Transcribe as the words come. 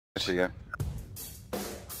See ya.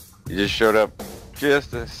 You just showed up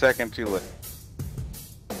just a second too late.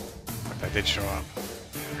 But I did show up.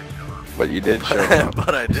 But you did show up.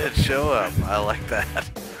 But I did show up. I like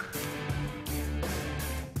that.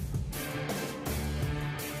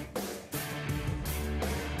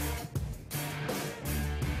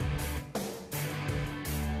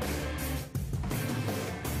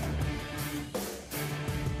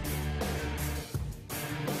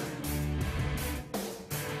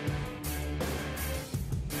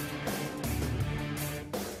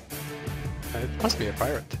 It must be a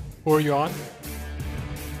pirate. Who are you on?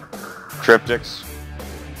 Triptychs.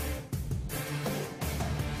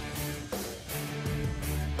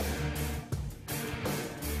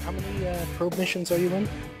 How many probe missions are you in?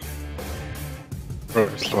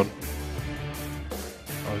 First one.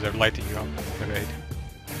 Oh, they're lighting you up. Great.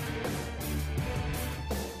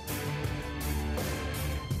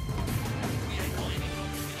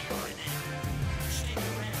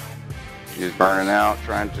 He's burning out,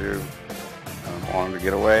 trying to want him to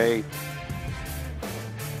get away.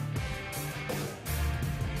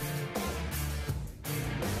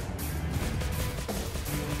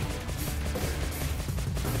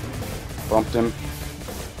 Bumped him.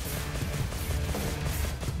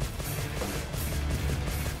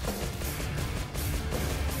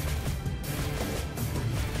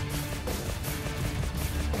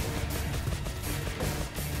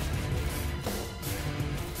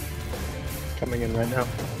 Coming in right now.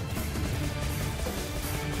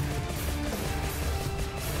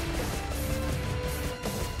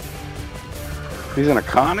 He's in a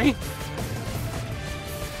Connie?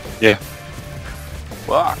 Yeah.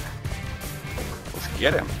 Fuck. Let's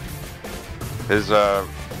get him. His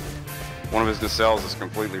one of his nacelles is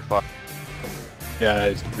completely fucked. Yeah,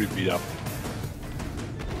 it's pretty beat up.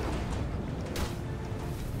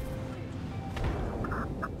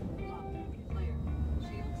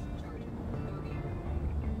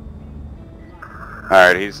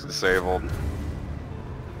 Alright, he's disabled.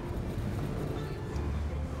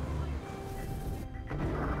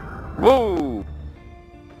 Whoa!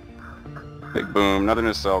 Big boom, another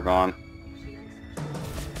nacelle gone.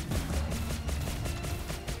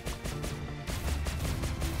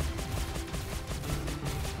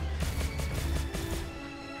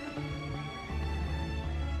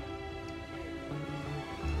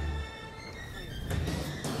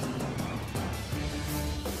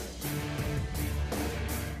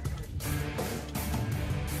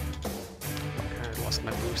 I lost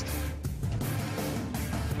my boost.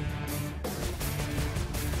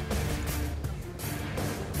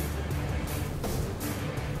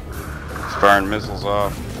 He's firing missiles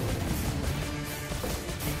off.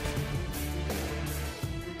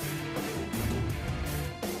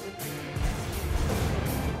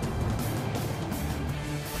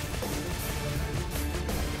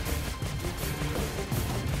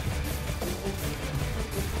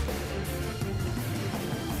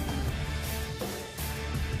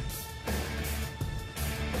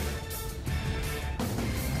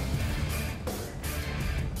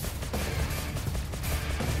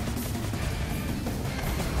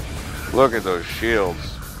 Look at those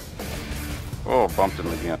shields. Oh, bumped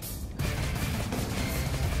him again.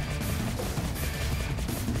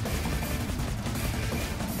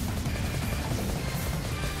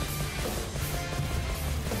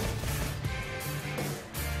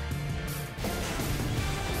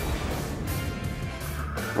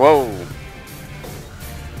 Whoa!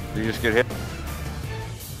 Did you just get hit?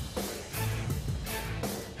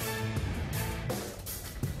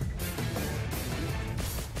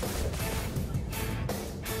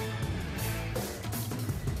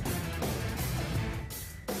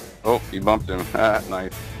 Oh, he bumped him. Ah,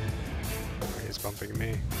 nice. He's bumping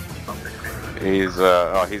me. He's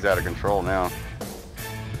oh, he's out of control now.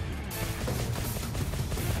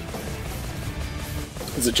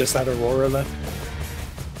 Is it just that Aurora left?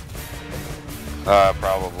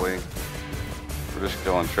 Probably. We're just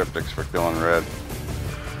killing Triptychs for killing red.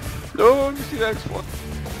 No, you see that explode?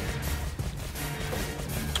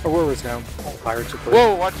 Aurora's down. All pirates are clear.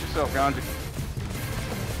 Whoa, watch yourself, Ganji.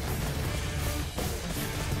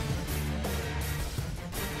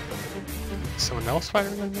 Someone else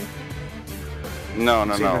firing on me? No,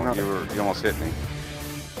 no, Seen no. another. You almost hit me.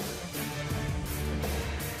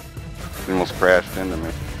 You almost crashed into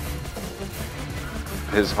me.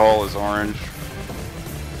 His hull is orange.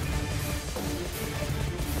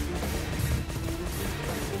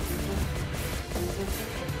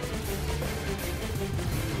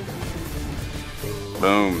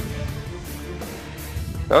 Boom.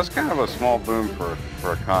 That was kind of a small boom for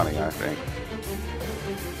a Connie, I think.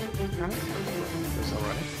 That's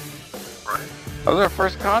alright. That was our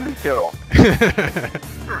first Condy kill.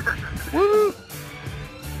 Woo!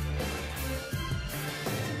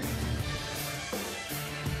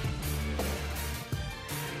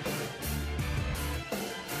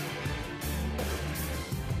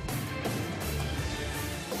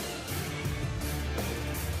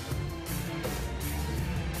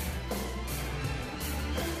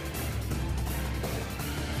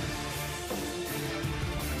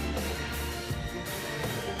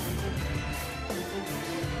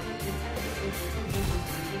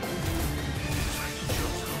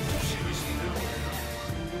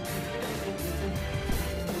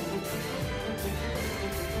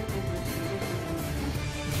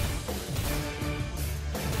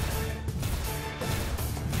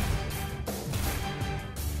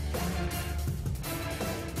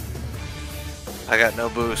 I got no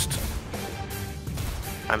boost.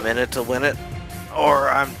 I'm in it to win it, or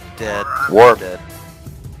I'm dead. Warp. Dead.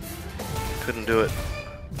 Couldn't do it.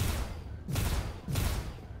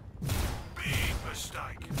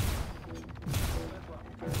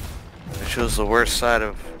 I chose the worst side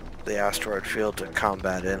of the asteroid field to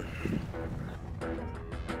combat in.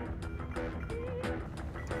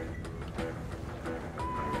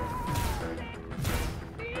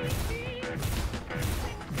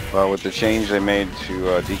 Well, with the change they made to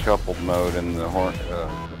decoupled mode and the horn,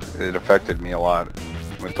 it affected me a lot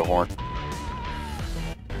with the horn.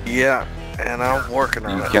 Yeah, and I'm working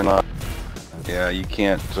on You it. cannot, yeah, you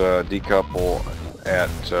can't decouple at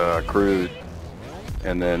cruise.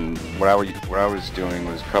 And then what I was doing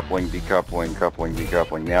was coupling, decoupling, coupling,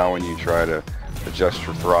 decoupling. Now when you try to adjust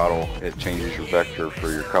your throttle, it changes your vector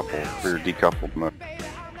for your decoupled mode.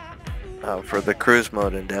 For the cruise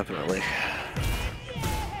mode indefinitely.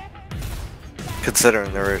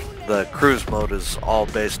 Considering the cruise mode is all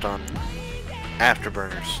based on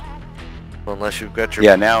afterburners. Well, unless you've got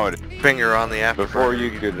your now it finger on the afterburner. before you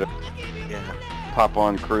could Yeah. pop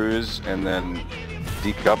on cruise and then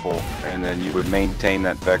decouple, and then you would maintain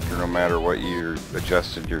that vector no matter what you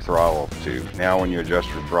adjusted your throttle to. Now when you adjust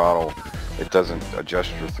your throttle, it doesn't adjust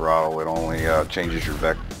your throttle, it only changes your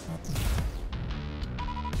vector.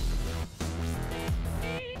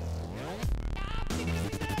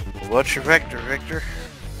 What's your vector, Victor?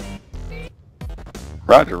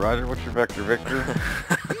 Roger, Roger, what's your vector, Victor?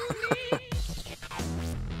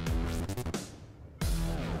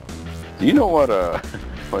 Do you know what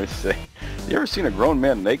what do you say? You ever seen a grown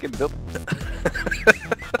man naked, Bill?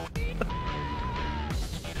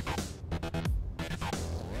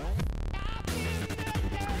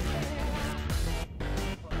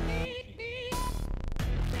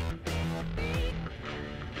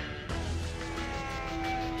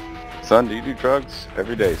 Son, do you do drugs?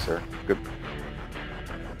 Every day, sir. Good.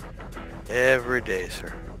 Every day,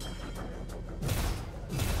 sir.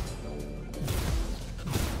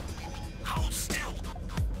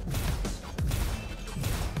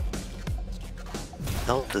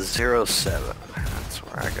 Delta 07. That's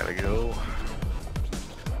where I gotta go.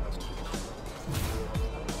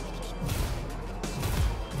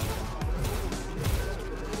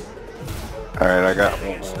 Alright, I got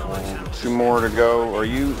two more to go. Are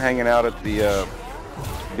you hanging out at the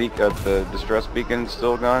the distress beacon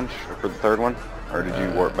still, Gunch, for the third one? Or did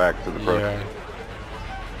you warp back to the pro? Yeah.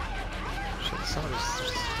 Shit,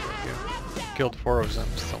 someone's killed 4 of them.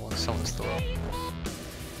 Someone's still up.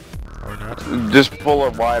 Or not. Just pull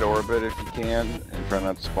a wide orbit if you can, and try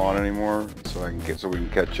not to spawn anymore, so we can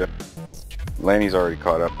catch up. Lanny's already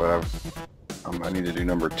caught up, but I need to do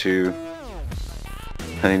number 2.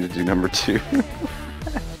 I need to do number 2.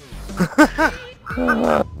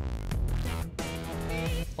 Well,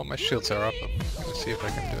 my shields are up. I'm gonna see if I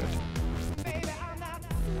can do it.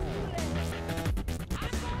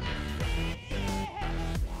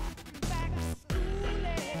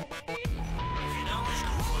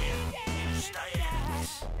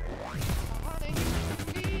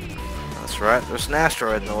 That's right, there's an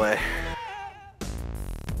asteroid in the way.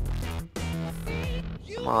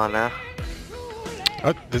 Come on now.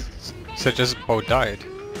 Oh, this such as boat died.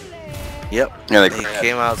 Yep. Yeah, He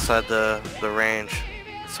came outside the range.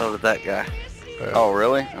 So did that guy. Oh,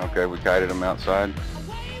 really? Okay, we kited him outside.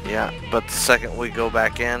 Yeah, but the second we go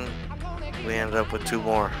back in, we ended up with 2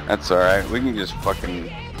 more. That's alright. We can just fucking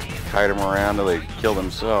kite them around till they kill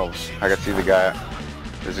themselves. I got to see the guy.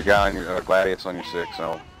 There's a guy on your Gladius on your 6,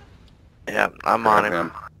 so Yeah, I'm on grab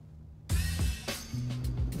him.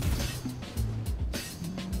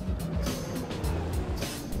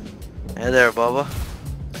 Hey there, Bubba.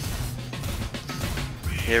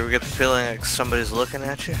 You ever get the feeling like somebody's looking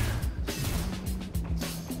at you?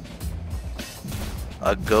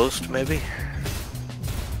 A ghost, maybe?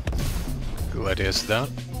 Gladius down.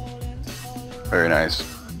 Very nice.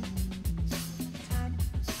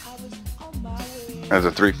 There's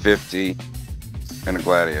a 350 and a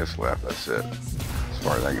Gladius left. That's it, as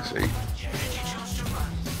far as I can see.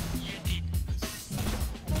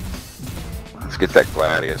 Let's get that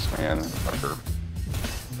Gladius, man. Fucker.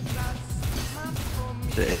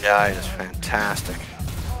 The AI is fantastic.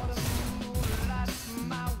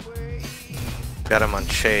 Got him on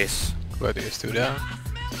chase. Gladius 2 down.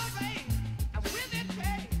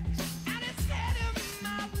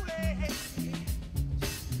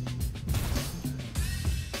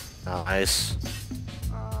 Nice.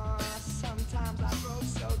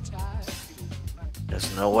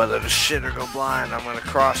 Just know whether to shit or go blind. I'm gonna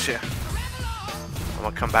cross you. I'm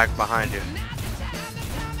gonna come back behind you.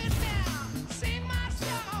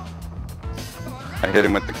 I hit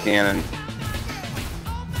him with the cannon.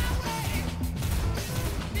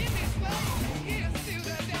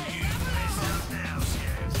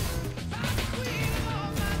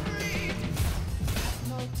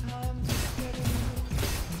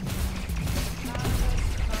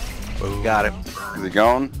 Boom. Got him. Is he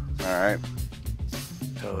going? Alright.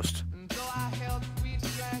 Toast.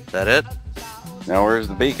 Is that it? Now where's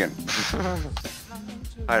the beacon?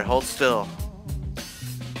 Alright, hold still.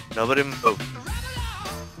 Nobody move.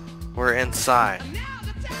 We're inside.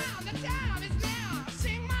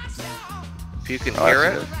 If you can hear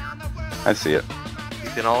it, I see it. you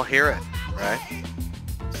can all hear it, right?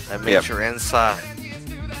 That means Yep. you're inside.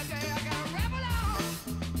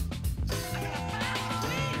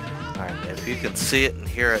 Alright, if you can see it and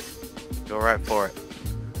hear it, go right for it.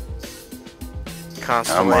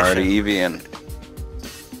 Constellation. I'm already EVing.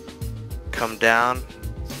 Come down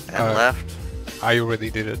and left. I already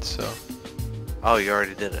did it, so. Oh, you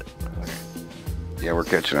already did it. Okay. Yeah, we're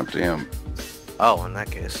catching up to him. Oh, in that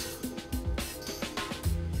case.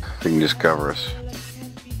 He can just cover us.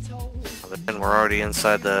 But then we're already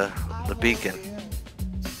inside the beacon.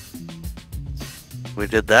 We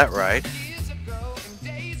did that right.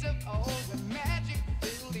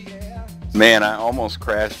 Man, I almost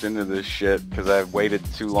crashed into this shit because I waited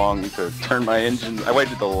too long to turn my engines. I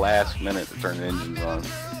waited the last minute to turn the engines on.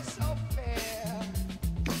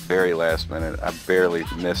 Very last minute. I barely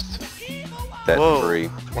missed that Whoa. debris.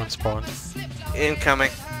 One spawn.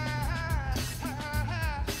 Incoming.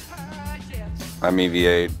 I'm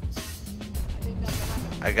EVA'd.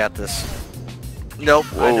 I got this. Nope,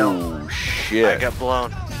 I know. Whoa, I shit. got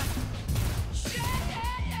blown.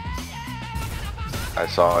 I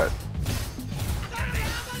saw it.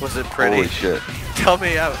 Was it pretty? Holy shit. Tell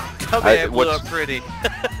me I blew what's- up pretty.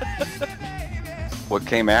 What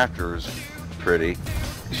came after was pretty.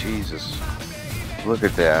 Jesus. Look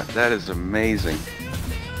at that. That is amazing.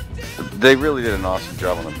 They really did an awesome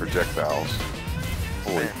job on the projectiles.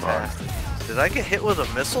 Holy fuck. Fantastic. Did I get hit with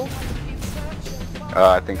a missile?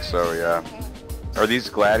 I think so, yeah. Are these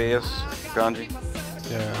Gladius, Ganji?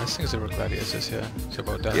 Yeah, I think they were Gladiuses, yeah. It's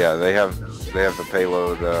about that. Yeah, they have the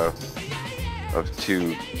payload of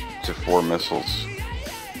 2 to 4 missiles.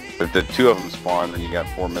 If the 2 of them spawn, then you got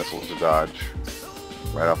 4 missiles to dodge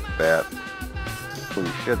right off the bat. Holy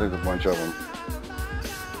shit, there's a bunch of them.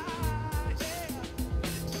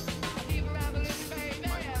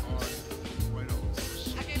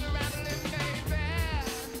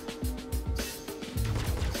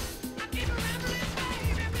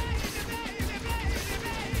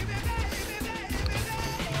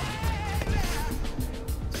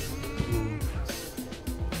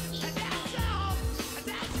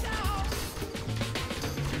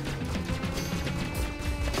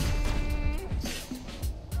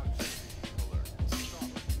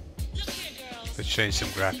 They changed some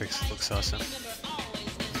graphics, it looks awesome.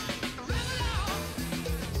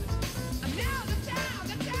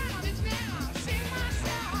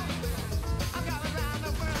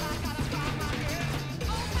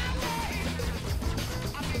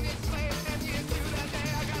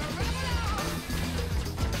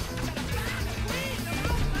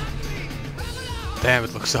 Damn,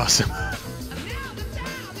 it looks awesome.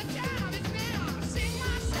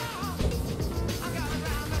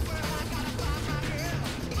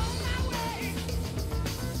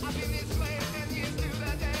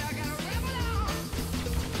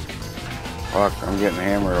 Fuck, I'm getting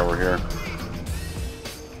hammered over here.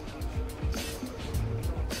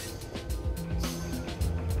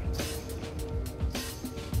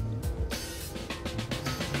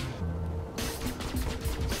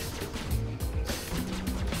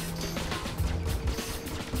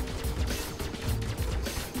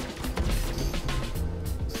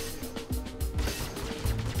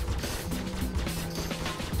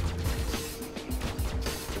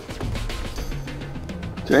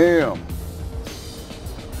 Damn.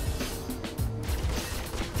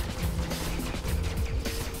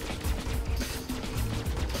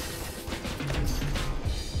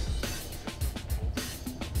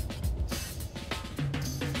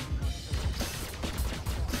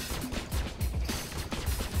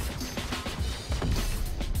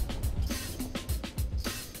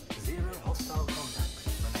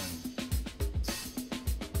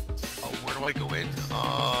 Oh, where do I go in?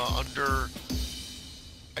 Under...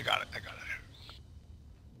 I got it.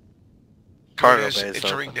 Cargo Guys, bay is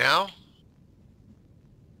entering open. now?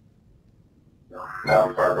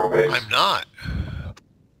 Now cargo base. I'm not.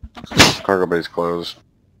 Cargo base closed.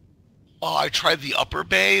 I tried the upper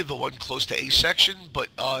bay, the one close to A section, but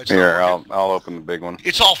it's Here, not working. I'll open the big one.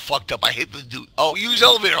 It's all fucked up. I hate the dude. Oh, use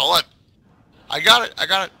elevator. Hold on. I got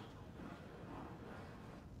it.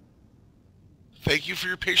 Thank you for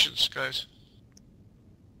your patience, guys.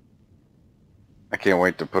 I can't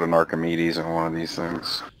wait to put an Archimedes on one of these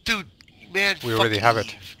things. Dude, man, We already have it.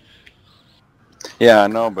 leave. Yeah, I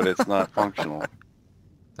know, but it's not functional.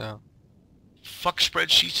 Yeah. Fuck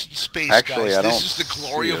spreadsheets in space, Actually, guys. I don't This is the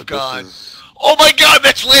glory see of it. God. This is... Oh my God,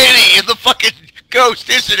 that's Lanny in the fucking ghost,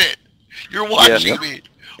 isn't it? You're watching Yep. me.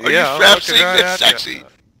 Are Yeah, you I'm frapsing? looking right That's at you. sexy.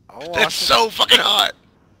 I'll watch That's it. so fucking hot.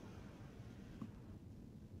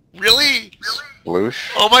 Really?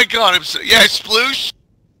 Sploosh? Oh my God, I'm so... Yeah, sploosh.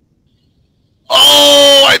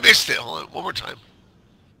 Oh, I missed it. Hold on, one more time.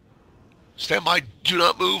 Stand by, do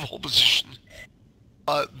not move, hold position.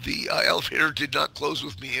 The elevator did not close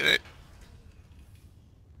with me in it.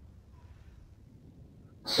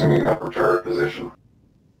 Assuming upper turret position.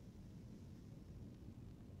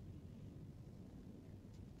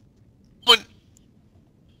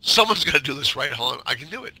 Someone's gonna do this right. Hold on, I can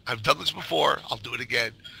do it. I've done this before. I'll do it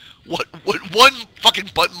again. What one fucking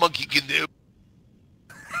button monkey can do?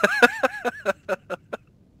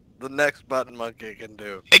 The next button monkey can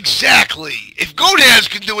do. Exactly. If Godaz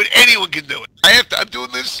can do it, anyone can do it. I'm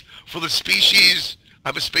doing this for the species.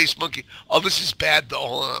 I'm a space monkey. Oh, this is bad though.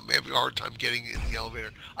 Hold on, I'm having a hard time getting in the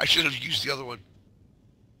elevator. I should have used the other one.